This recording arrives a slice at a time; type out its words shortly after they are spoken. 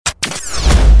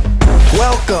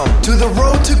Welcome to the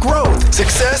road to growth,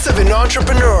 success of an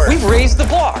entrepreneur. We've raised the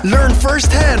bar. Learn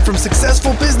firsthand from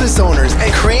successful business owners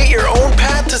and create your own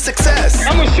path to success.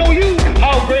 I'm gonna show you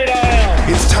how great I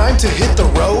am. It's time to hit the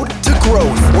road to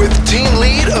growth with team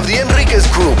lead of the Enriquez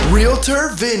Group, Realtor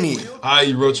Vinny. Hi,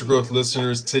 you Road to Growth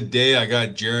listeners. Today I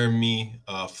got Jeremy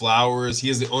Flowers.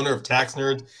 He is the owner of Tax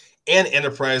Nerd and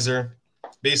Enterpriser.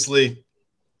 Basically,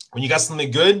 when you got something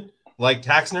good like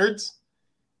Tax Nerds,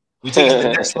 we take it to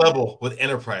the next level with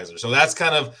Enterpriser. So that's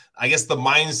kind of, I guess, the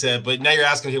mindset. But now you're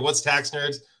asking, okay, what's Tax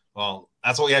Nerds? Well,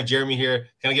 that's why we have Jeremy here.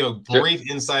 Kind of give a brief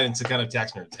insight into kind of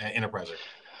Tax Nerds and Enterpriser.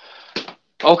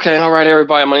 Okay, all right,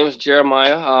 everybody. My name is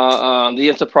Jeremiah, the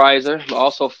Enterpriser. I'm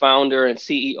also founder and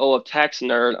CEO of Tax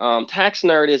Nerd. Tax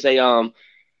Nerd is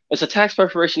it's a tax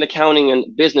preparation, accounting,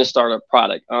 and business startup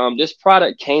product. This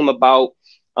product came about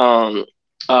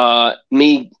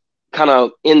me kind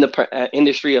of in the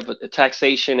industry of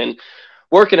taxation and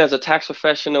working as a tax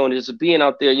professional and just being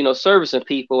out there, servicing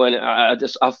people. And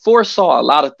I foresaw a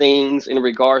lot of things in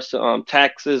regards to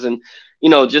taxes and,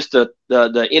 just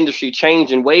the industry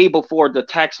changing way before the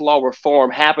tax law reform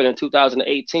happened in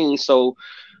 2018. So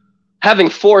having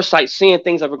foresight, seeing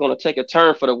things that were going to take a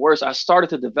turn for the worse, I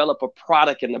started to develop a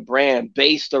product and a brand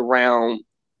based around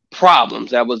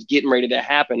problems that was getting ready to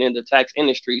happen in the tax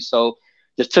industry. So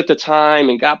just took the time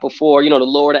and got before, the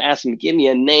Lord asked him to give me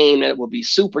a name that would be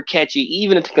super catchy,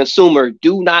 even if the consumer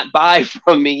do not buy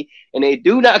from me and they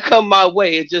do not come my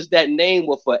way. It's just that name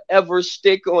will forever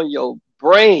stick on your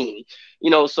brain,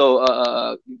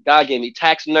 So God gave me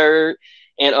Tax Nerd,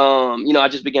 and I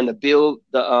just began to build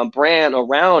the brand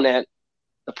around that,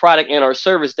 the product and our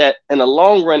service that in the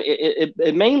long run,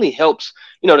 it mainly helps,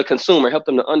 the consumer, help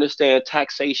them to understand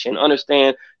taxation,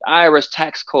 understand the IRS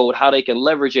tax code, how they can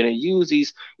leverage it and use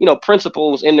these,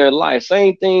 principles in their life.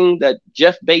 Same thing that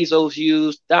Jeff Bezos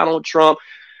used, Donald Trump,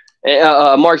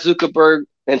 Mark Zuckerberg,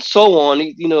 and so on.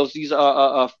 These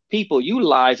people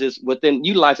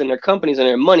utilizing their companies and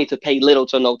their money to pay little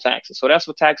to no taxes. So that's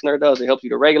what Tax Nerd does. It helps you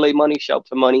to regulate money,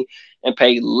 shelter money, and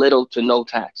pay little to no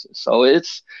taxes. So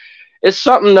it's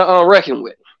something to reckon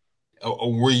with.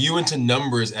 Were you into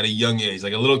numbers at a young age?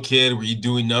 Like a little kid, were you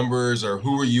doing numbers, or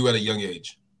who were you at a young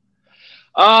age?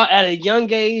 At a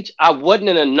young age, I wasn't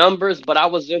into numbers, but I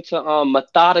was into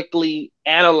methodically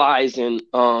analyzing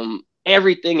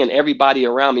everything and everybody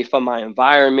around me, from my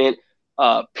environment,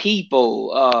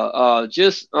 people,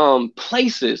 just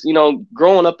places.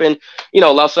 Growing up in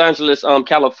Los Angeles,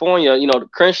 California, the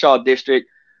Crenshaw district.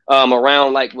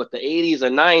 Around like the 80s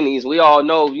and 90s, we all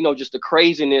know, just the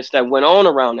craziness that went on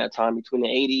around that time between the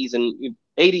 80s and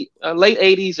late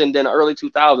 80s and then early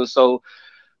 2000s. So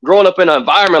growing up in an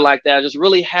environment like that, I just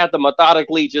really had to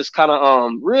methodically just kind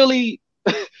of really,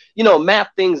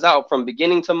 map things out from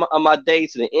beginning to my day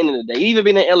to the end of the day, even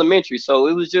being in elementary. So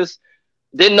it was just,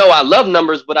 didn't know I love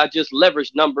numbers, but I just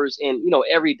leveraged numbers in,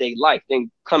 everyday life.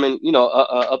 Then coming,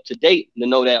 up to date to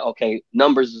know that, okay,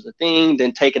 numbers is a thing,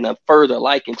 then taking a further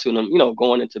liking to them,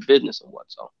 going into business and what.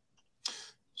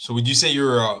 So would you say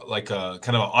you're like a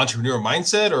kind of an entrepreneur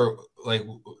mindset, or like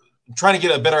trying to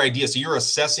get a better idea? So you're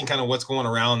assessing kind of what's going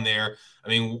around there. I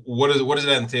mean, what does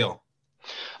that entail?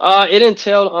 It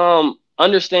entailed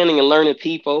understanding and learning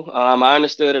people. I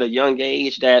understood at a young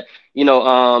age that,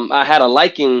 I had a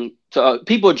liking to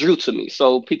people drew to me.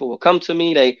 So people would come to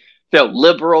me, they felt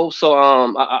liberal. So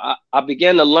I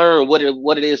began to learn what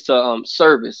it is to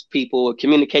service people,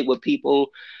 communicate with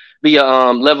people, be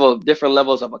a different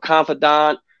levels of a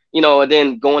confidant, and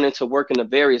then going into working at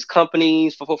various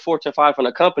companies for Fortune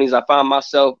 500 companies. I found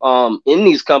myself in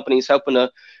these companies helping to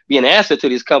be an asset to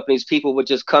these companies. People would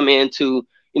just come in to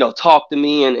talk to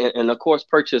me and of course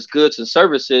purchase goods and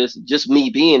services, just me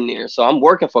being there. So I'm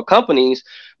working for companies,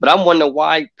 but I'm wondering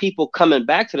why people coming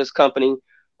back to this company,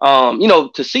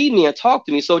 to see me and talk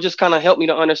to me. So it just kind of helped me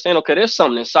to understand, okay, there's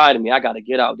something inside of me I got to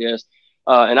get out. There's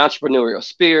an entrepreneurial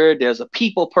spirit. There's a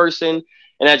people person,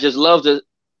 and I just love to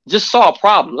just solve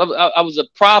problems. I was a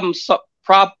problem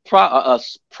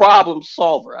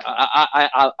solver.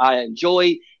 I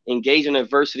enjoy engaging in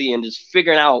adversity and just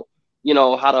figuring out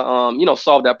how to,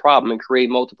 solve that problem and create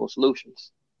multiple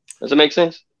solutions. Does it make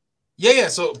sense? Yeah.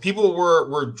 So people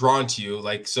were drawn to you.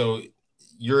 Like, so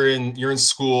you're in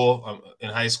school,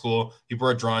 in high school, people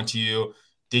are drawn to you.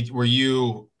 Were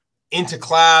you into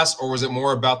class, or was it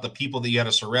more about the people that you had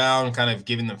to surround, kind of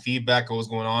giving them feedback on what was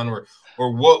going on, or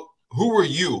who were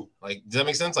you? Like, does that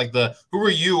make sense? Like who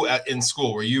were you in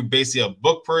school? Were you basically a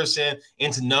book person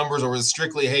into numbers, or was it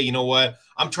strictly, hey, you know what?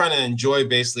 I'm trying to enjoy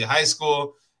basically high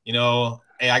school.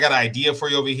 Hey, I got an idea for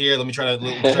you over here. Let me try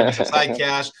to get some side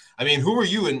cash. I mean, who were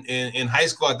you in high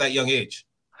school at that young age?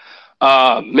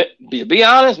 Be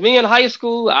honest, me in high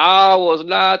school, I was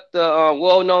not the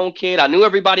well-known kid. I knew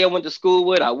everybody I went to school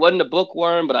with. I wasn't a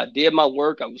bookworm, but I did my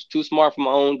work. I was too smart for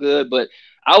my own good, but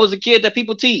I was a kid that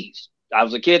people teased. I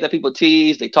was a kid that people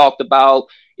teased. They talked about,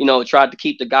 tried to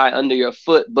keep the guy under your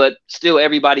foot, but still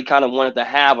everybody kind of wanted to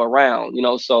have around,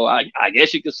 So I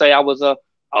guess you could say I was a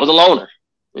loner,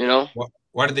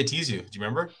 Why did they tease you? Do you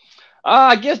remember?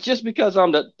 I guess just because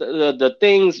the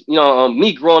things,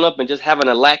 me growing up and just having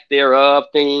a lack thereof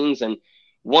things, and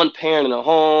one parent in a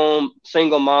home,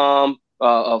 single mom,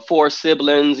 4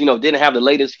 siblings, didn't have the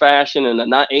latest fashion in the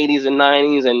 80s and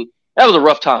 90s, and that was a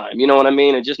rough time, you know what I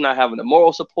mean? And just not having the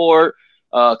moral support,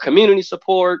 community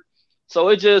support. So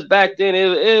it just back then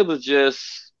it was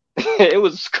just it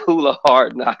was a school of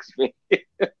hard knocks, man.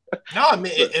 No,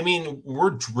 I mean,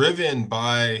 we're driven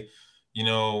by,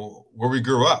 where we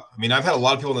grew up. I mean, I've had a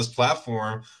lot of people on this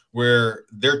platform where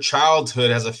their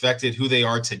childhood has affected who they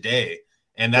are today.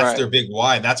 And that's their big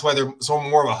why. That's why they're so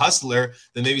more of a hustler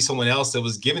than maybe someone else that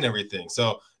was given everything.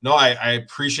 So no, I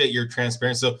appreciate your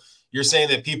transparency. So you're saying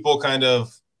that people kind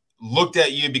of looked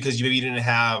at you because you maybe didn't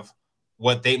have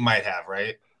what they might have,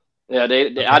 right? Yeah,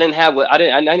 okay. I didn't have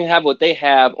what they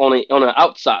have on the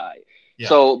outside. Yeah.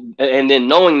 So, and then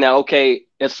knowing that, okay,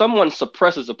 if someone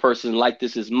suppresses a person like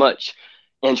this as much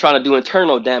and trying to do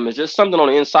internal damage, there's something on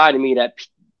the inside of me that,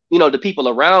 the people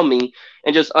around me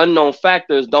and just unknown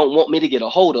factors don't want me to get a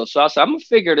hold of. So I said, I'm going to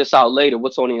figure this out later,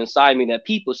 what's on the inside of me that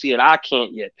people see that I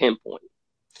can't yet pinpoint.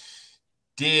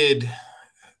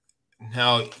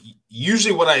 Now,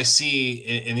 usually what I see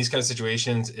in these kind of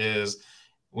situations is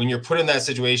when you're put in that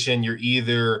situation, you're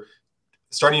either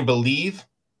starting to believe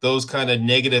those kind of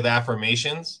negative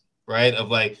affirmations, right? Of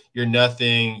like, you're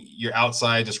nothing, your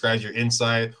outside describes your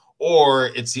inside, or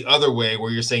it's the other way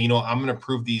where you're saying, I'm going to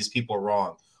prove these people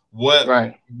wrong. What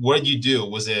did you do?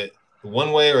 Was it the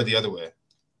one way or the other way?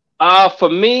 For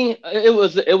me, it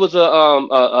was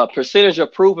a percentage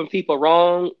of proving people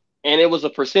wrong. And it was a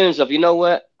percentage of,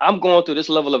 I'm going through this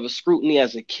level of scrutiny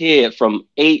as a kid from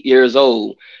 8 years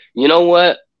old. You know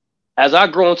what? As I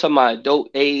grow into my adult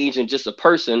age and just a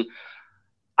person,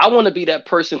 I want to be that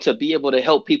person to be able to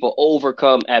help people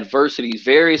overcome adversities,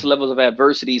 various levels of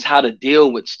adversities, how to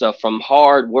deal with stuff from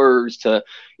hard words to,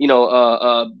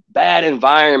 bad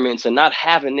environments and not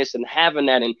having this and having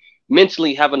that and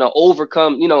mentally having to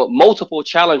overcome, multiple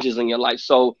challenges in your life.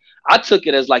 So I took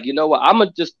it as like, what,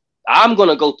 I'm going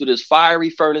to go through this fiery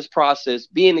furnace process,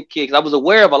 being a kid. 'Cause I was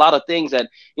aware of a lot of things at,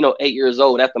 8 years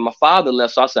old after my father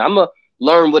left. So I said, I'm going to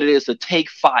learn what it is to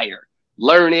take fire,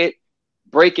 learn it,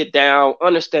 break it down,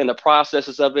 understand the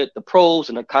processes of it, the pros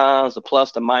and the cons, the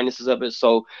plus, the minuses of it.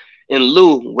 So in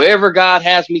lieu, wherever God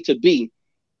has me to be,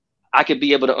 I could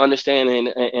be able to understand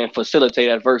and facilitate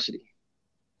adversity.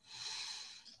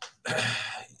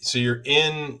 So you're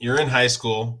in high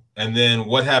school, and then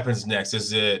what happens next?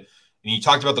 Is it, and you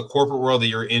talked about the corporate world that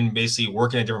you're in, basically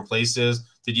working at different places.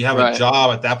 Did you have a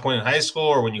job at that point in high school,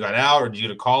 or when you got out, or did you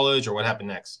go to college, or what happened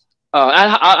next?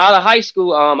 Out of high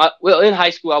school, in high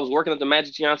school, I was working at the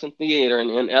Magic Johnson Theater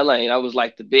in LA. That was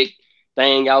like the big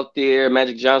thing out there.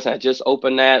 Magic Johnson had just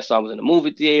opened that. So I was in the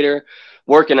movie theater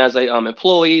working as a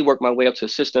employee, worked my way up to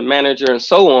assistant manager and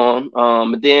so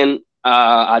on. But then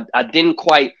I didn't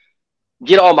quite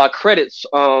get all my credits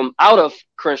out of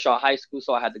Crenshaw High School.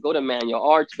 So I had to go to Manual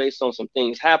Arts based on some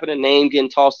things happening, name getting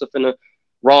tossed up in the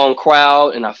wrong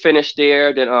crowd, and I finished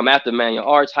there. Then after Manual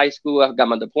Arts High School, I got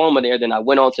my diploma there. Then I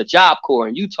went on to Job Corps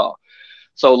in Utah.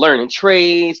 So learning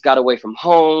trades, got away from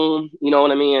home, you know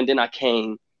what I mean? And then I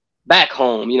came back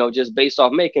home, just based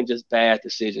off making just bad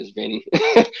decisions, Vinny.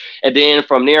 And then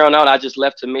from there on out, I just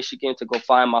left to Michigan to go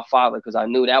find my father, because I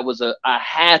knew that was I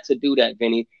had to do that,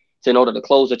 Vinny, in order to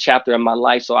close a chapter in my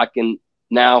life so I can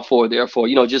now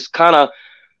just kind of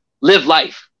live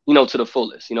life, to the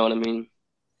fullest. You know what I mean?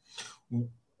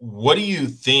 What do you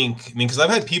think? I mean, because I've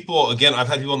had people on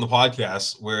the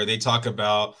podcast where they talk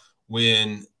about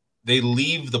when they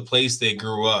leave the place they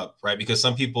grew up, right? Because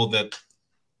some people that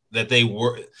they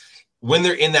were, when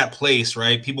they're in that place,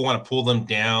 right, people want to pull them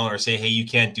down or say, hey, you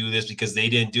can't do this because they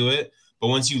didn't do it. But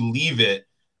once you leave it,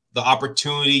 the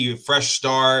opportunity, you fresh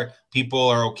start, people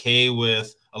are okay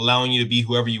with allowing you to be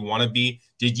whoever you want to be.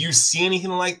 Did you see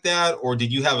anything like that? Or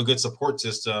did you have a good support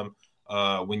system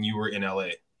when you were in LA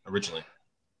originally?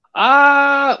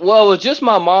 Well, it was just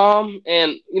my mom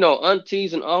and,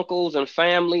 aunties and uncles and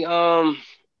family.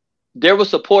 There was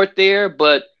support there,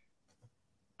 but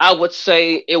I would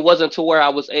say it wasn't to where I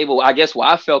was able, I guess, where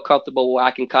I felt comfortable, where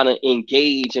I can kind of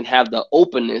engage and have the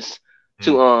openness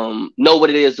to know what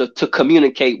it is to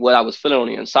communicate what I was feeling on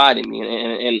the inside of me.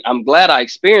 And I'm glad I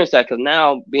experienced that, because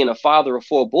now, being a father of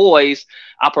 4 boys,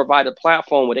 I provide a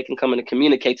platform where they can come in and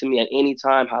communicate to me at any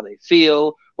time how they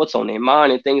feel, what's on their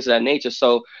mind, and things of that nature.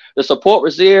 So the support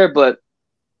was there, but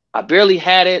I barely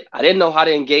had it. I didn't know how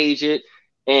to engage it.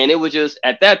 And it was just,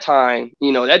 at that time,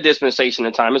 you know, that dispensation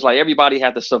of time, it's like everybody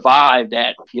had to survive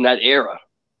that, you know, that era,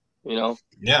 you know?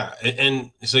 Yeah.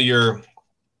 And so you're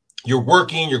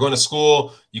working, you're going to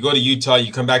school, you go to Utah,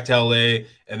 you come back to LA,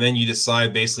 and then you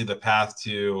decide basically the path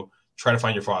to try to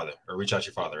find your father or reach out to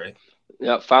your father, right?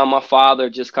 Yeah, found my father,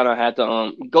 just kind of had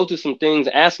to go through some things,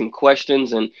 ask him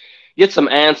questions and get some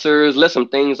answers, let some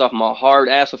things off my heart,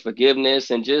 ask for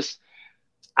forgiveness, and just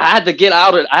I had to get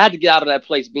out of that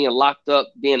place, being locked up,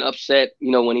 being upset,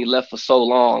 you know, when he left for so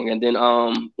long. And then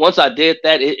once I did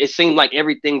that, it seemed like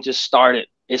everything just started.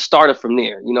 It started from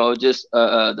there, you know, just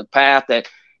the path that,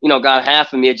 you know, God had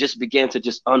for me, it just began to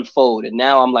just unfold. And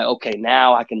now I'm like, okay,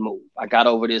 now I can move. I got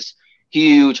over this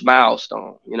huge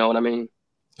milestone. You know what I mean?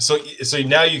 So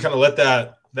now you kind of let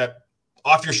that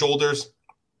off your shoulders,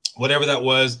 whatever that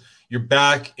was. You're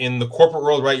back in the corporate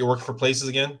world, right? You're working for places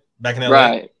again, back in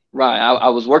LA. Right. I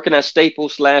was working at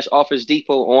Staples / Office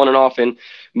Depot on and off in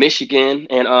Michigan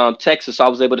and Texas. So I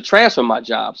was able to transfer my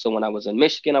job. So when I was in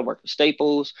Michigan, I worked for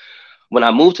Staples. When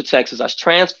I moved to Texas, I was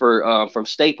transferred from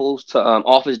Staples to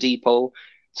Office Depot.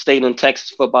 Stayed in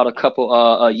Texas for about a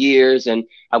couple years, and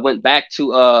I went back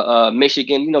to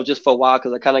Michigan, you know, just for a while,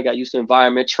 because I kind of got used to the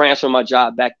environment. Transferred my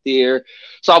job back there,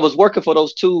 so I was working for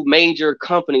those 2 major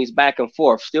companies back and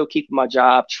forth, still keeping my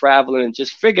job, traveling, and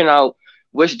just figuring out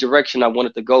which direction I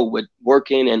wanted to go with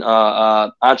working and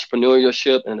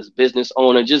entrepreneurship and as a business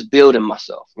owner, just building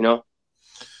myself, you know.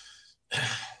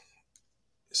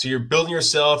 So you're building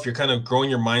yourself, you're kind of growing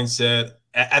your mindset.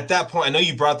 At that point, I know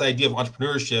you brought the idea of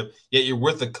entrepreneurship, yet you're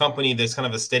with a company that's kind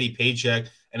of a steady paycheck,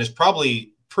 and it's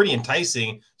probably pretty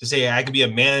enticing to say, I could be a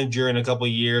manager in a couple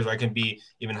of years, or I can be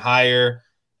even higher.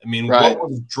 I mean, Right. What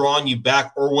was drawing you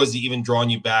back, or was it even drawing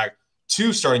you back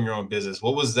to starting your own business?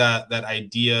 What was that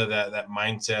idea, that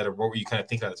mindset, or what were you kind of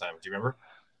thinking at the time? Do you remember?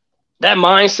 That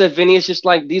mindset, Vinny, is just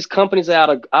like these companies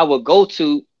that I would go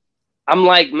to. I'm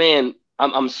like, man,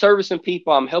 I'm servicing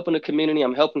people, I'm helping the community,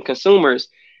 I'm helping consumers,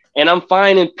 and I'm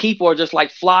finding people are just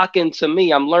like flocking to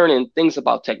me. I'm learning things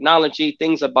about technology,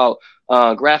 things about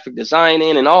graphic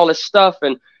designing and all this stuff,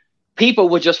 and people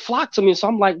would just flock to me. So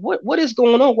I'm like, what is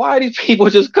going on? Why are these people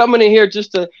just coming in here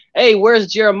just to, hey, where's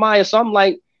Jeremiah? So I'm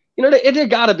like, you know, there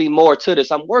got to be more to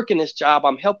this. I'm working this job,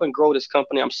 I'm helping grow this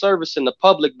company, I'm servicing the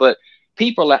public, but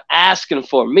people are asking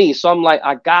for me. So I'm like,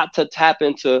 I got to tap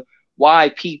into why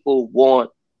people want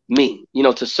me, you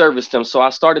know, to service them. So I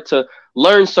started to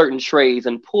learn certain trades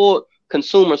and pull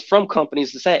consumers from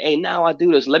companies to say, hey, now I do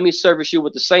this. Let me service you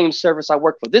with the same service I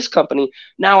work for this company.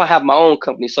 Now I have my own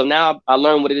company. So now I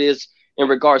learn what it is in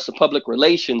regards to public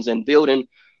relations and building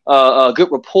a good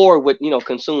rapport with, you know,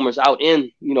 consumers out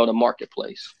in, you know, the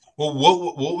marketplace. Well,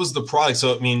 what was the product?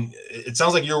 So, I mean, it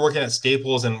sounds like you're working at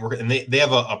Staples and they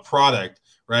have a product,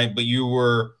 right? But you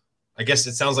were, I guess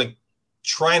it sounds like,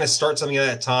 trying to start something at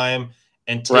that time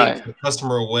and take the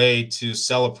customer away to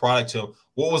sell a product to them.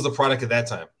 What was the product at that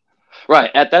time?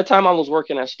 Right. At that time, I was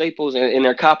working at Staples in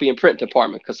their copy and print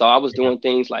department, because I was doing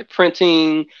things like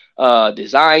printing,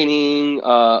 designing,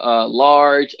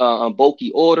 large,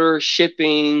 bulky orders,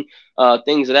 shipping,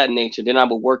 things of that nature. Then I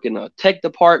would work in a tech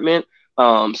department,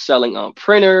 selling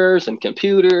printers and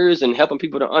computers and helping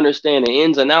people to understand the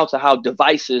ins and outs of how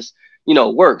devices, you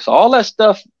know, work. So all that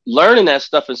stuff, learning that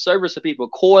stuff and service to people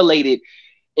correlated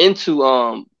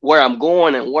into where I'm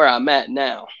going and where I'm at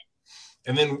now.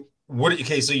 And then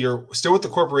so you're still with the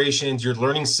corporations, you're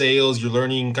learning sales, you're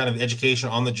learning kind of education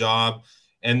on the job.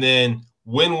 And then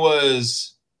when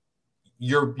was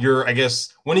I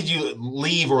guess, when did you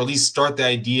leave, or at least start the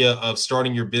idea of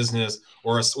starting your business,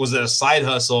 or was it a side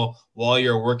hustle while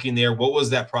you're working there? What was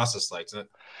that process like?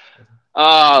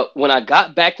 When I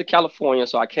got back to California,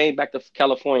 so I came back to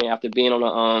California after being on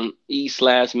the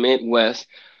East/Midwest.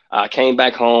 I came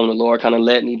back home. The Lord kind of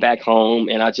led me back home,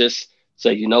 and I just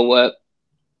said, you know what?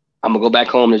 I'm gonna go back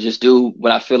home and just do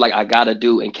what I feel like I gotta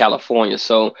do in California.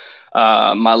 So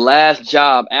my last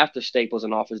job after Staples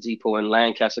and Office Depot in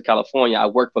Lancaster, California, I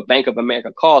worked for Bank of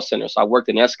America call center. So I worked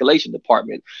in the escalation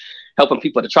department, helping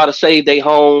people to try to save their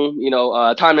home. You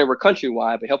know, time they were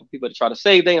countrywide, but helping people to try to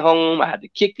save their home. I had to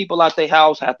kick people out their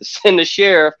house. I had to send the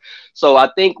sheriff. So I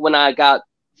think when I got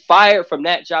fired from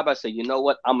that job, I said, you know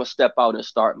what? I'm gonna step out and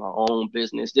start my own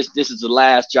business. This is the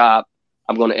last job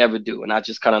I'm gonna ever do. And I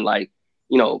just kind of like,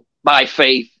 you know, by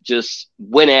faith, just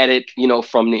went at it, you know,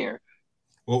 from there.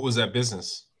 What was that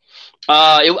business?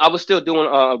 I was still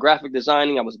doing graphic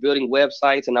designing. I was building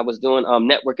websites, and I was doing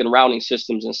network and routing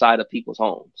systems inside of people's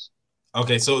homes.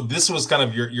 Okay, so this was kind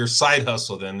of your side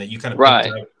hustle then that you kind of Right.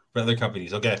 picked up for other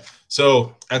companies. Okay,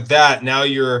 so at that now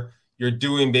you're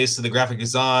doing basically the graphic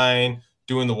design,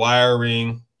 doing the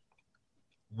wiring.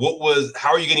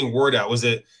 How are you getting word out? Was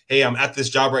it, hey, I'm at this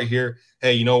job right here.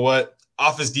 Hey, you know what?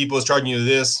 Office Depot is charging you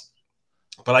this,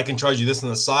 but I can charge you this on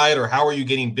the side. Or how are you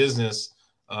getting business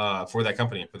for that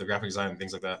company, for the graphic design and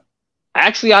things like that?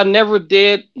 Actually, I never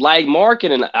did like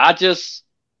marketing. I just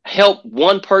helped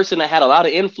one person that had a lot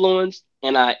of influence,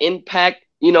 and I impact,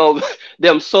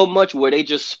 them so much where they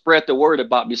just spread the word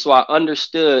about me. So I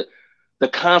understood the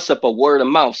concept of word of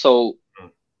mouth. So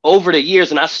over the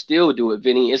years, and I still do it,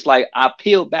 Vinny, it's like I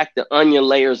peel back the onion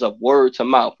layers of word to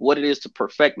mouth, what it is to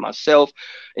perfect myself,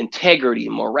 integrity,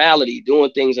 morality,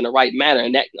 doing things in the right manner.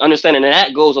 And that understanding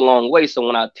that goes a long way. So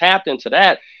when I tapped into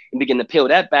that and begin to peel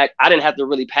that back, I didn't have to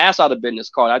really pass out a business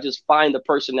card. I just find the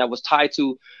person that was tied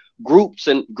to groups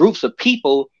of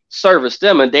people, service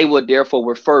them, and they would therefore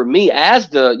refer me as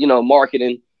the,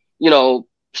 marketing,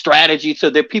 strategy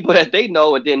to the people that they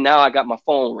know. And then now I got my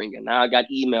phone ringing. Now I got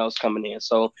emails coming in.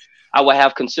 So I would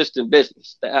have consistent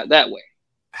business that way.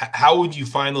 How would you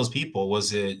find those people?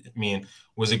 Was it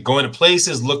going to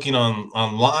places, looking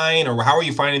online, or how are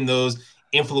you finding those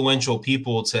influential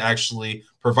people to actually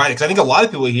provide it? Because I think a lot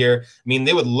of people here,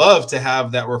 they would love to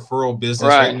have that referral business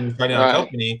right when you're finding out a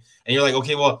company, and you're like,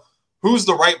 okay, well, who's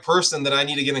the right person that I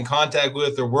need to get in contact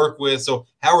with or work with? So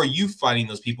how are you finding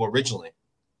those people originally?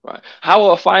 Right. How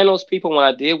will I find those people? When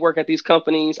I did work at these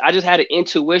companies, I just had an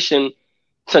intuition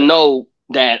to know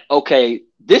that, okay,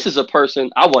 this is a person,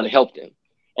 I want to help them.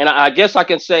 And I guess I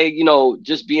can say,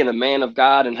 just being a man of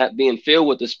God and being filled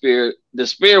with the Spirit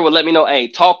would let me know, hey,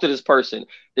 talk to this person.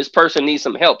 This person needs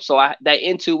some help. So that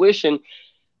intuition,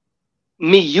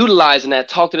 me utilizing that,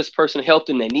 talk to this person, help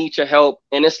them, they need your help.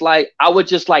 And it's like, I would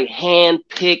just hand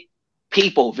pick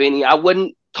people, Vinny. I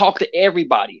wouldn't talk to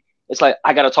everybody. It's like,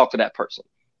 I got to talk to that person.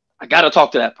 I got to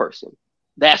talk to that person.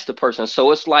 That's the person.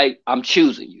 So it's like, I'm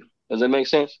choosing you. Does that make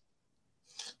sense?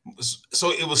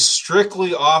 So it was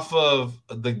strictly off of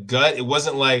the gut. It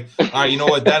wasn't like, all right, you know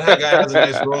what? That guy has a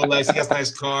nice Rolex. He has a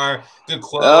nice car, good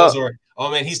clothes, or, oh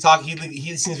man, he's talking.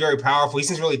 He seems very powerful. He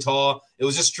seems really tall. It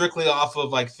was just strictly off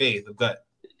of faith, of gut.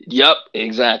 Yep,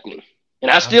 exactly.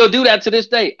 And I still do that to this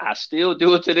day. I still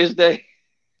do it to this day.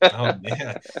 Oh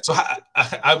man. So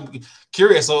I'm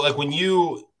curious. So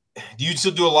do you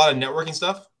still do a lot of networking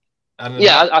stuff?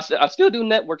 Yeah, I still do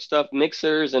network stuff,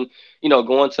 mixers, and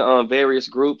going to various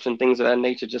groups and things of that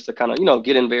nature, just to kind of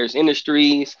get in various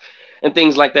industries and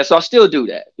things like that. So I still do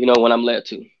that, when I'm led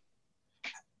to.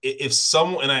 If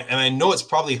someone, and I know it's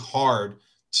probably hard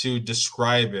to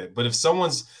describe it, but if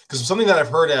someone's, because something that I've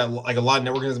heard at a lot of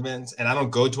networking events, and I don't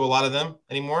go to a lot of them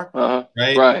anymore,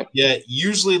 right? Yeah,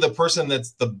 usually the person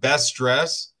that's the best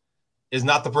dressed is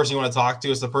not the person you want to talk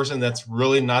to. It's the person that's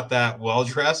really not that well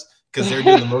dressed, because they're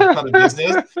doing the most kind of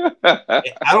business.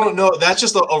 I don't know. That's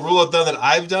just a rule of thumb that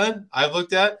I've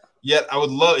looked at. Yet I would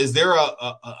love, is there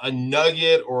a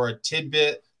nugget or a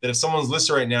tidbit that if someone's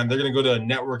listening right now and they're going to go to a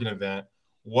networking event,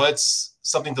 what's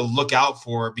something to look out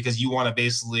for because you want to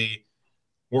basically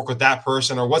work with that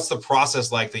person? Or what's the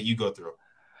process like that you go through?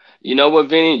 You know what,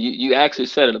 Vinny? You actually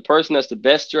said it. The person that's the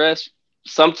best dressed,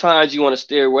 sometimes you want to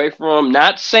steer away from them.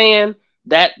 Not saying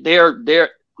that they're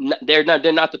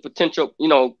not the potential,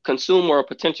 consumer or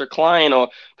potential client or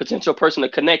potential person to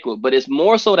connect with, but it's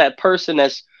more so that person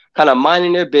that's kind of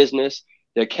minding their business.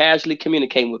 They're casually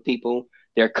communicating with people.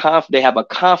 They have a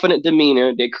confident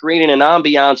demeanor. They're creating an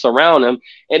ambiance around them,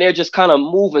 and they're just kind of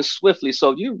moving swiftly.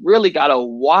 So you really got to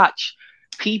watch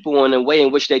people in a way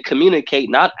in which they communicate,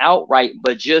 not outright,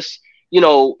 but just, in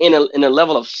a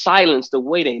level of silence, the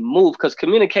way they move, because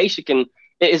communication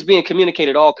is being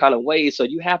communicated all kind of ways. So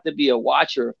you have to be a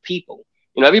watcher of people.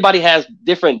 Everybody has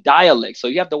different dialects. So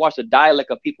you have to watch the dialect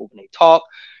of people when they talk,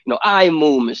 eye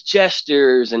movements,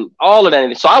 gestures, and all of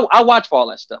that. So I watch for all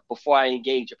that stuff before I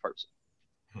engage a person.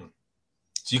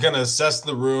 So you kind of assess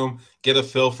the room, get a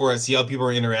feel for it, see how people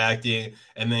are interacting,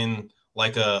 and then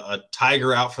like a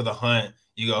tiger out for the hunt,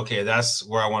 you go, okay, that's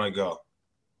where I want to go.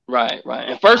 Right.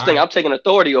 And first thing, I'm taking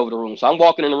authority over the room. So I'm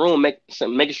walking in the room,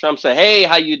 making sure I'm saying, hey,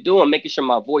 how you doing? Making sure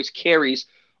my voice carries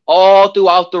all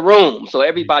throughout the room. So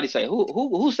everybody say,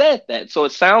 who said that? So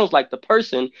it sounds like the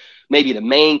person, maybe the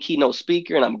main keynote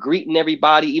speaker, and I'm greeting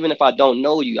everybody. Even if I don't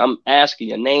know you, I'm asking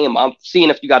your name. I'm seeing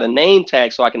if you got a name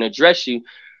tag so I can address you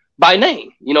by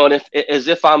name, and as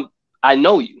if I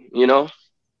know you,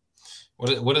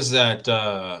 What is that?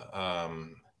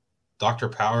 Dr.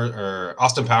 Powers or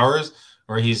Austin Powers,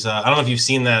 where he's I don't know if you've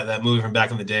seen that movie from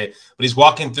back in the day, but he's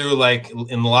walking through like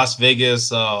in the Las Vegas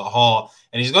hall,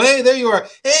 and he's going, "Hey, there you are.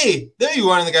 Hey, there you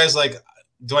are." And the guy's like,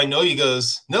 "Do I know you?" He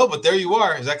goes, "No, but there you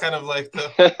are." Is that kind of like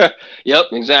the Yep,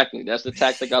 exactly. That's the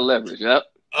tactic I leverage. Yep.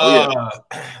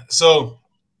 So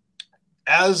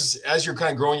as you're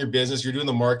kind of growing your business, you're doing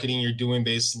the marketing, you're doing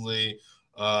basically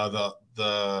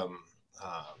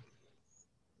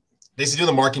basically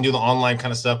doing the marketing, doing the online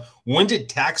kind of stuff. When did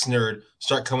Tax Nerd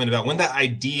start coming about? When that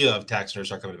idea of Tax Nerd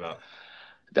start coming about?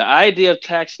 The idea of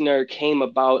Tax Nerd came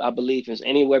about, I believe, is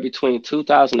anywhere between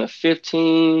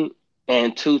 2015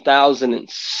 and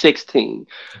 2016.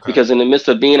 Okay. Because in the midst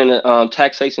of being in the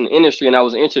taxation industry, and I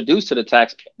was introduced to the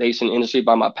taxation industry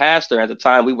by my pastor at the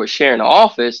time. We were sharing an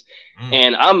office,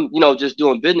 and I'm, just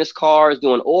doing business cards,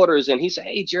 doing orders, and he said,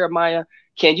 "Hey, Jeremiah,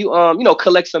 can you,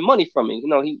 collect some money from me?"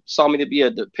 He saw me to be a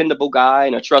dependable guy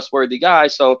and a trustworthy guy.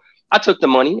 So I took the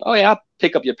money. Oh yeah, I'll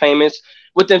pick up your payments.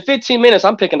 Within 15 minutes,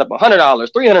 I'm picking up $100,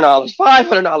 $300,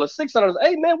 $500, $600.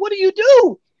 Hey man, what do you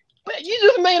do? You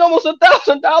just made almost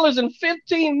 $1,000 in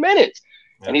 15 minutes.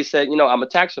 Yeah. And he said, I'm a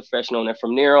tax professional. And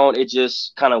from there on, it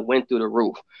just kind of went through the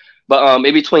roof. But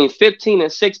in between 15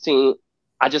 and 16,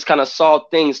 I just kind of saw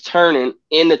things turning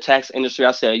in the tax industry.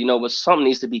 I said, something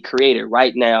needs to be created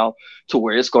right now to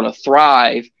where it's going to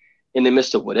thrive in the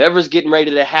midst of whatever's getting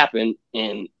ready to happen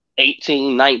in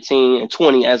 18, 19, and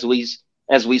 20, as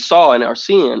we saw and are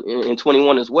seeing in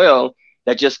 21 as well.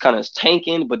 That just kind of is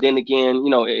tanking, but then again,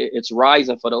 it's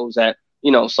rising for those that,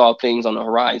 saw things on the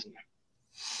horizon.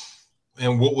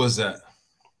 And what was that?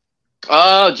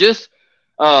 Just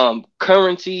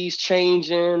currencies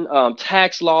changing,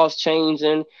 tax laws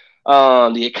changing,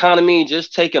 the economy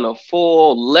just taking a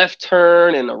full left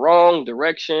turn in the wrong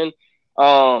direction,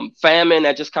 famine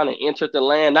that just kind of entered the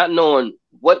land, not knowing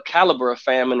what caliber of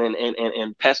famine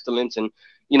and pestilence and,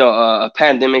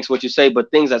 pandemics, what you say, but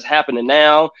things that's happening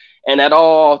now. And that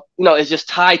all, is just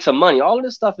tied to money. All of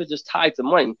this stuff is just tied to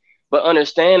money. But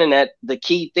understanding that the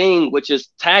key thing, which is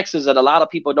taxes, that a lot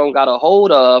of people don't got a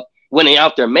hold of when they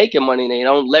out there making money, they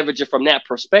don't leverage it from that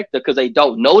perspective because they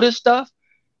don't know this stuff.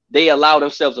 They allow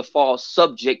themselves to fall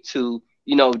subject to,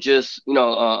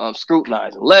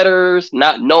 scrutinizing letters,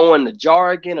 not knowing the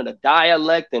jargon or the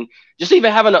dialect, and just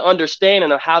even having an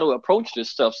understanding of how to approach this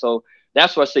stuff. So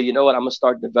that's why I say, I'm going to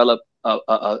start to develop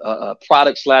a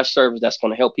product/service that's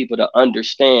going to help people to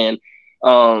understand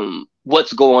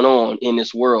what's going on in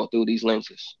this world through these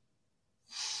lenses.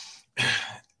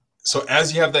 So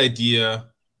as you have the idea,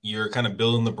 you're kind of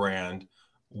building the brand.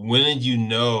 When did you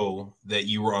know that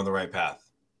you were on the right path?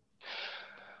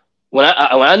 When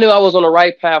I knew I was on the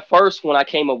right path, first, when I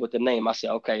came up with the name, I said,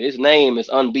 okay, this name is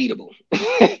unbeatable.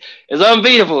 It's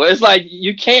unbeatable. It's like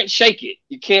you can't shake it.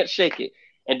 You can't shake it.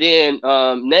 And then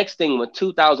next thing, when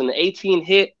 2018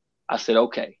 hit, I said,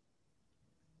 okay,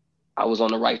 I was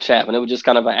on the right track. And it was just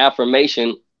kind of an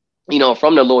affirmation,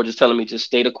 from the Lord, just telling me, just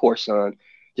stay the course, son.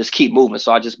 Just keep moving.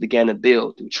 So I just began to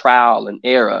build through trial and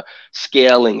error,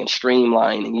 scaling and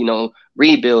streamlining,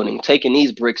 rebuilding, taking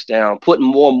these bricks down, putting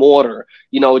more mortar,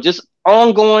 just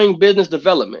ongoing business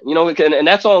development, and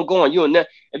that's ongoing.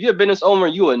 If you're a business owner,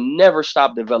 you will never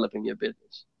stop developing your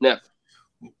business. Never.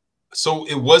 So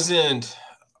it wasn't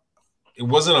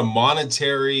a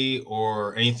monetary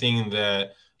or anything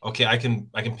that, okay, I can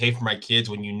pay for my kids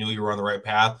when you knew you were on the right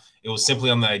path. It was simply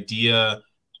on the idea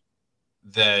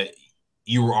that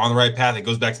you were on the right path. It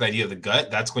goes back to the idea of the gut.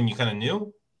 That's when you kind of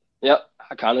knew? Yep,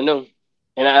 I kind of knew.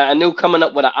 And I knew coming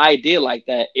up with an idea like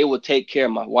that, it would take care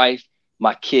of my wife,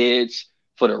 my kids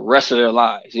for the rest of their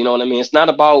lives. You know what I mean? It's not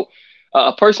about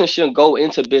a person shouldn't go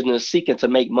into business seeking to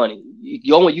make money.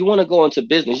 You want to go into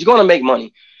business. You're going to make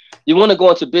money. You want to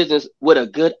go into business with a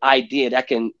good idea that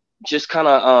can just kind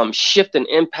of shift and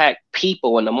impact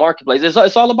people in the marketplace.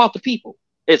 It's all about the people.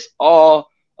 It's all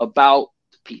about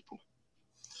the people.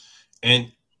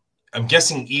 And I'm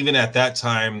guessing even at that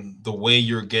time, the way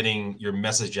you're getting your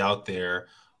message out there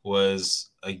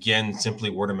was, again, simply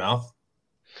word of mouth?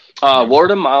 Word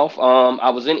of mouth.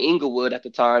 I was in Inglewood at the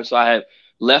time, so I had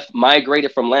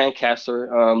migrated from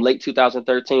Lancaster late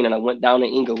 2013, and I went down to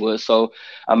Inglewood. So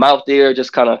I'm out there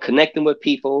just kind of connecting with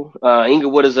people.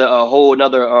 Inglewood is a whole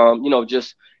another,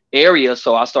 just area.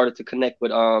 So I started to connect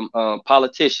with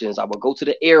politicians. I would go to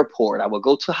the airport. I would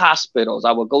go to hospitals.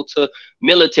 I would go to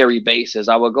military bases.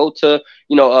 I would go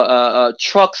to,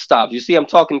 truck stops. You see, I'm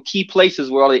talking key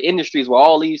places where all the industries, where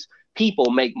all these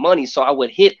people make money. So I would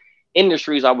hit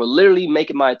industries. I would literally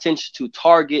make my attention to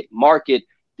target market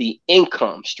the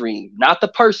income stream, not the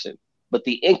person, but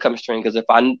the income stream. Because if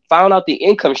I found out the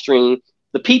income stream,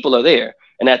 the people are there.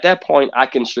 And at that point, I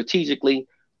can strategically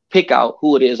pick out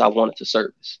who it is I wanted to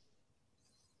service.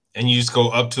 And you just go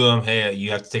up to them, hey,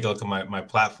 you have to take a look at my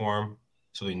platform.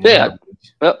 So we Yeah, know.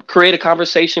 well, create a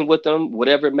conversation with them,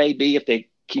 whatever it may be. If they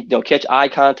keep, catch eye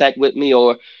contact with me,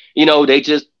 or they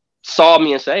just saw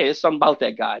me and say, hey, it's something about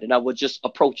that guy, then I would just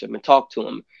approach him and talk to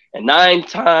him. And 9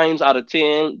 times out of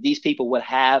 10, these people would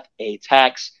have a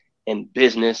tax and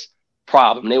business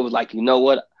problem. They was like, you know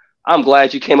what? I'm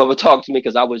glad you came over and talked to me,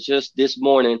 because I was just this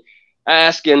morning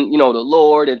asking, the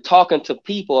Lord and talking to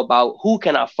people about who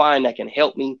can I find that can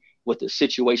help me with the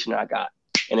situation I got.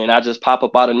 And then I just pop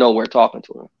up out of nowhere talking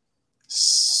to him.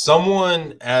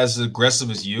 Someone as aggressive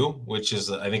as you, which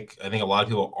is, I think a lot of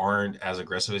people aren't as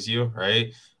aggressive as you,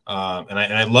 right? And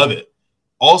I love it.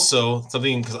 Also,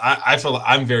 something, because I feel like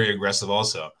I'm very aggressive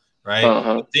also, right?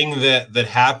 The thing that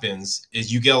happens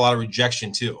is you get a lot of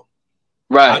rejection too.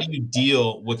 Right. How do you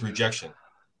deal with rejection?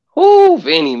 Ooh,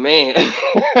 Vinny, man.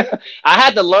 I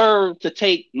had to learn to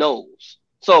take no's.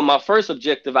 So my first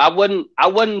objective, I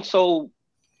wasn't so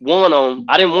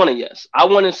I didn't want a yes. I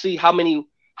want to see how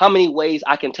many ways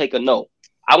I can take a no.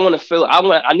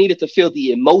 I needed to feel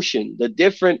the emotion, the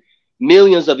different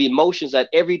millions of emotions that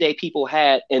everyday people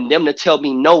had, and them to tell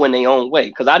me no in their own way.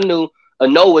 Because I knew a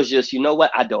no was just, you know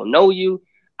what, I don't know you.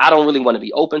 I don't really want to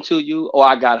be open to you, or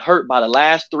I got hurt by the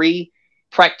last 3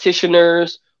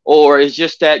 practitioners, or it's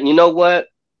just that, you know what,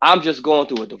 I'm just going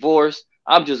through a divorce.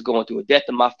 I'm just going through a death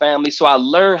in my family. So I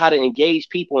learned how to engage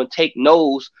people and take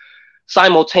no's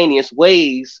simultaneous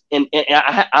ways. And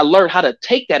I learned how to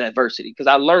take that adversity, because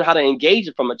I learned how to engage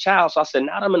it from a child. So I said,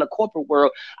 now that I'm in the corporate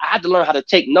world, I had to learn how to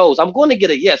take no's. I'm going to get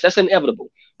a yes. That's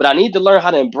inevitable. But I need to learn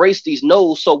how to embrace these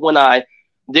no's. So when I,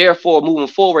 therefore, moving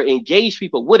forward, engage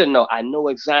people with a no, I know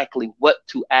exactly what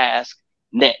to ask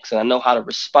next. And I know how to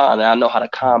respond. And I know how to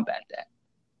combat that.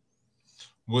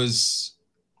 Was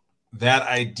that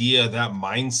idea, that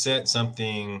mindset,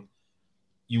 something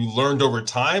you learned over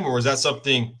time, or was that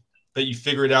something that you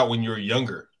figured out when you were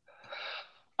younger?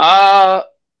 I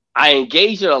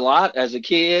engaged it a lot as a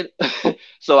kid.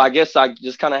 So I guess I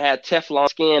just kind of had Teflon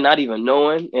skin, not even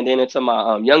knowing. And then into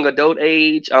my young adult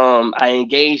age, I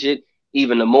engaged it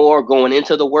even more going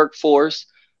into the workforce.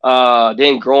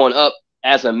 Then growing up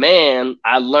as a man,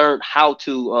 I learned how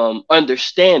to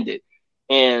understand it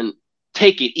and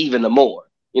take it even more.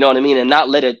 You know what I mean? And not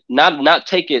let it, not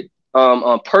take it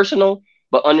personal,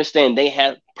 but understand they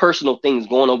have personal things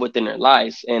going on within their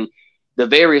lives, and the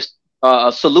various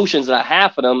solutions that I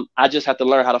have for them, I just have to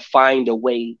learn how to find a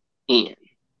way in.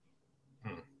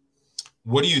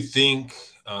 What do you think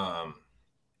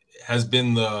has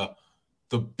been the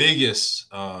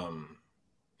biggest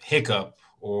hiccup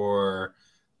or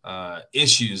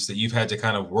issues that you've had to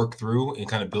kind of work through in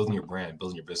kind of building your brand,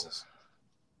 building your business?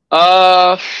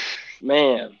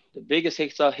 Man, the biggest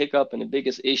hiccup and the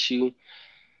biggest issue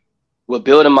with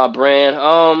building my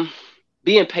brand,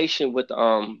 being patient with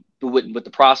the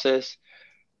process,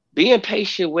 being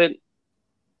patient with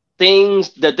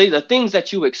things, the things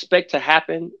that you expect to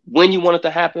happen when you want it to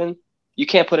happen. You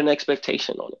can't put an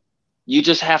expectation on it. You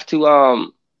just have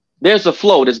to, there's a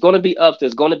flow. There's going to be ups.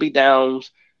 There's going to be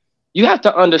downs. You have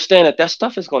to understand that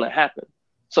stuff is going to happen.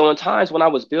 So in times when I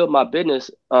was building my business,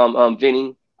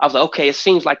 Vinny, I was like, okay, it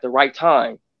seems like the right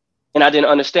time. And I didn't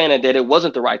understand that it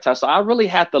wasn't the right time. So I really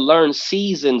had to learn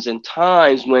seasons and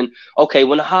times when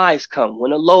the highs come,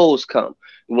 when the lows come,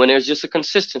 when there's just a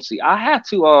consistency. I had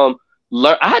to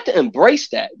learn. I had to embrace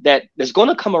that it's going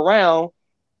to come around.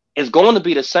 It's going to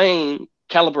be the same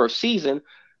caliber of season,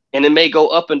 and it may go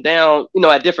up and down,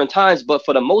 at different times. But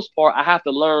for the most part, I have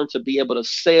to learn to be able to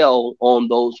sail on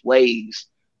those waves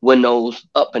when those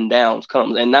up and downs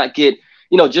come, and not get,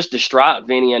 just distraught,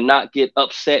 Vinny, and not get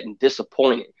upset and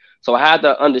disappointed. So I had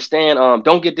to understand,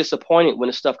 don't get disappointed when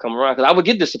the stuff come around, because I would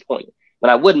get disappointed when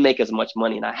I wouldn't make as much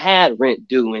money, and I had rent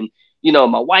due, and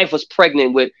my wife was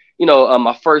pregnant with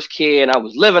my first kid, and I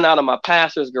was living out of my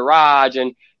pastor's garage,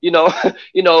 and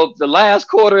the last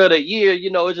quarter of the year,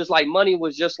 it's just like money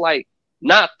was just like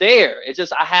not there. It's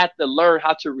just I had to learn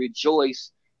how to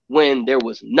rejoice when there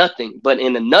was nothing, but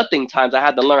in the nothing times, I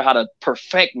had to learn how to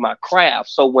perfect my craft.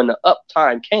 So when the up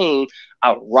time came,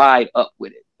 I'd ride up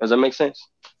with it. Does that make sense?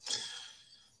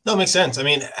 No, it makes sense. I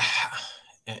mean,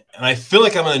 and I feel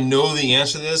like I'm going to know the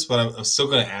answer to this, but I'm still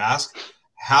going to ask,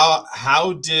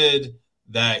 how did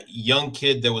that young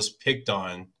kid that was picked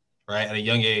on, right, at a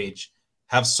young age,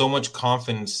 have so much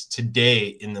confidence today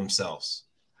in themselves?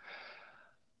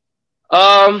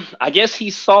 I guess he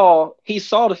saw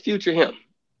the future him.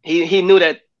 He knew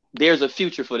that there's a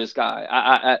future for this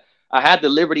guy. I had the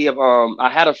liberty of,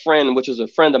 I had a friend, which was a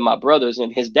friend of my brother's,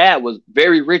 and his dad was a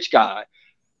very rich guy.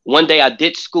 One day I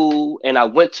did school and I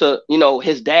went to,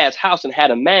 his dad's house and had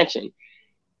a mansion.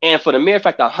 And for the mere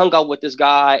fact I hung out with this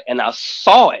guy and I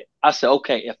saw it, I said,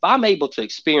 okay, if I'm able to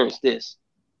experience this,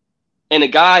 and the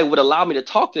guy would allow me to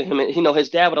talk to him, and his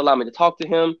dad would allow me to talk to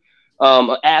him,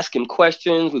 ask him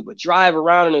questions. We would drive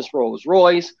around in this Rolls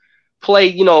Royce, play,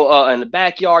 in the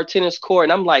backyard tennis court.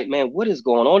 And I'm like, man, what is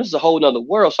going on? This is a whole nother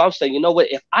world. So I'm saying, you know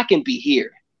what? If I can be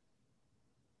here,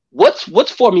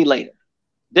 what's for me later?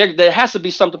 There has to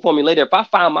be something for me later. If I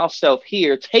find myself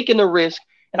here taking the risk,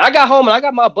 and I got home and I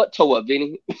got my butt toe up,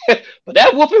 Vinny, but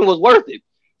that whooping was worth it.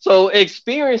 So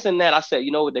experiencing that, I said,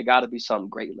 you know what? There got to be something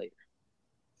great later.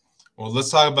 Well, let's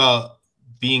talk about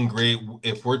being great.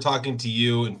 If we're talking to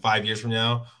you in 5 years from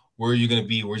now, where are you going to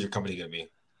be? Where's your company going to be?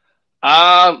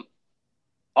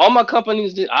 All my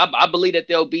companies, I believe that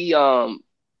they'll be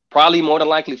probably more than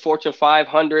likely Fortune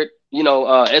 500,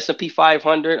 S&P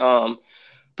 500,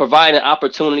 providing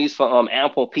opportunities for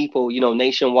ample people,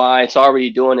 nationwide. It's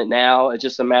already doing it now. It's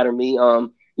just a matter of me,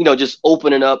 just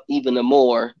opening up even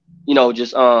more,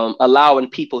 just allowing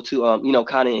people to,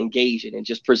 kind of engage it and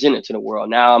just present it to the world.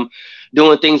 Now I'm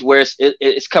doing things where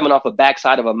it's coming off a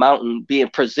backside of a mountain being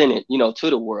presented, to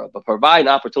the world, but providing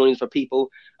opportunities for people,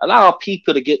 allowing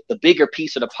people to get the bigger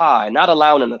piece of the pie, not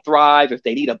allowing them to thrive. If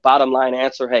they need a bottom line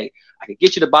answer, hey, I can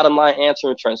get you the bottom line answer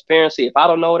and transparency. If I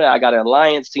don't know that, I got an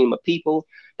alliance team of people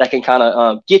that can kind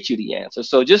of get you the answer.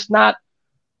 So just not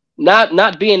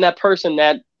being that person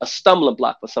that a stumbling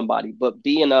block for somebody, but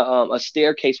being a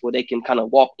staircase where they can kind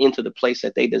of walk into the place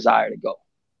that they desire to go,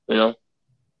 Yeah,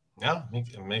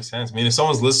 it makes sense. I mean, if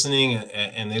someone's listening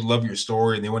and they love your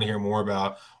story and they want to hear more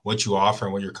about what you offer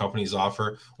and what your companies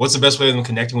offer, what's the best way of them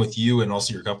connecting with you and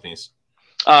also your companies?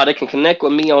 They can connect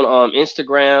with me on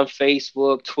Instagram,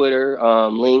 Facebook, Twitter,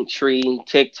 Linktree,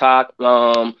 TikTok,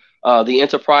 the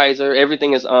Enterpriser.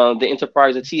 Everything is the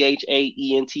Enterpriser,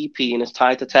 THAENTP, and it's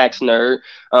tied to Tax Nerd.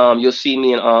 You'll see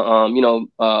me in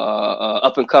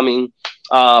up and coming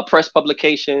press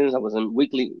publications. I was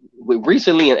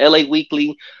recently in LA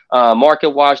Weekly, Market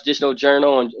Watch, Digital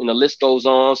Journal, and the list goes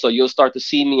on. So you'll start to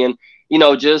see me in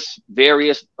just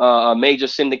various major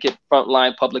syndicate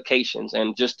frontline publications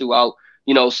and just throughout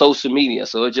social media.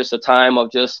 So it's just a time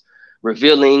of just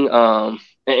revealing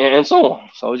and so on.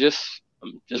 So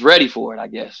I'm just ready for it, I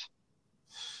guess.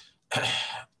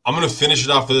 I'm going to finish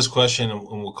it off with this question, and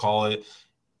we'll call it.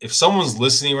 If someone's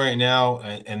listening right now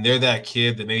and they're that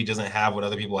kid that maybe doesn't have what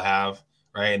other people have,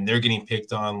 right, and they're getting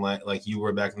picked on like you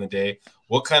were back in the day,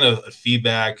 what kind of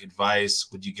feedback, advice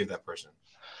would you give that person?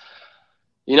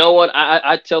 You know what?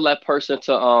 I tell that person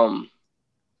to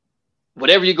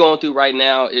whatever you're going through right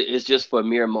now is just for a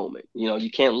mere moment.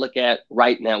 You can't look at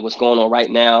right now, what's going on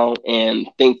right now, and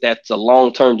think that's a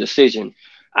long-term decision.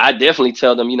 I definitely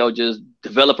tell them, just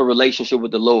develop a relationship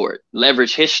with the Lord,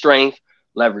 leverage his strength,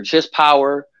 leverage his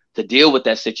power to deal with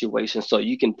that situation so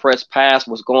you can press past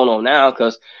what's going on now.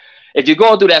 Because if you're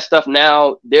going through that stuff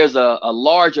now, there's a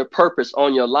larger purpose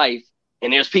on your life,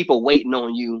 and there's people waiting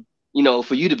on you,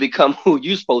 for you to become who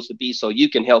you're supposed to be so you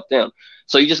can help them.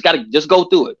 So you just got to just go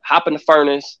through it. Hop in the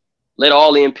furnace, let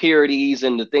all the impurities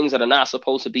and the things that are not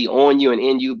supposed to be on you and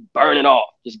in you, burn it off.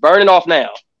 Just burn it off now.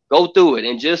 Go through it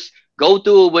and just go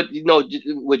through it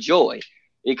with joy.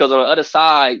 Because on the other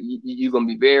side, you're going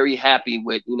to be very happy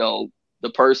with, the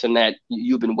person that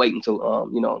you've been waiting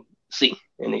to, see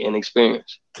and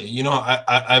experience.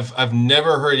 I've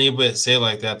never heard anybody say it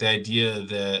like that. The idea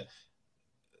that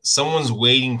someone's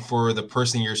waiting for the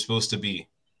person you're supposed to be.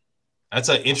 That's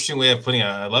an interesting way of putting it.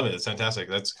 I love it. It's fantastic.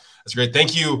 That's great.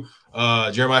 Thank you,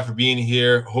 Jeremiah, for being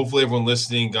here. Hopefully everyone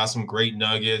listening got some great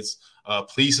nuggets.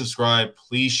 Please subscribe.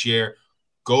 Please share.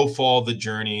 Go follow the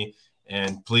journey.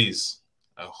 And please,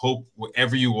 I hope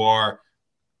wherever you are,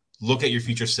 look at your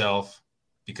future self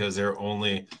because they're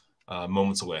only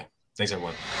moments away. Thanks,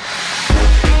 everyone.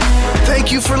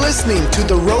 Thank you for listening to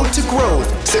The Road to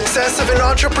Growth, Success of an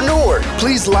Entrepreneur.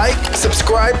 Please like,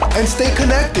 subscribe, and stay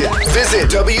connected.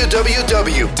 Visit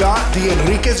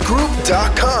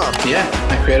www.theenriquezgroup.com. Yeah,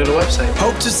 I created a website.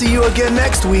 Hope to see you again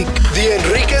next week. The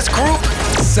Enriquez Group,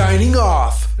 signing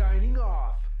off.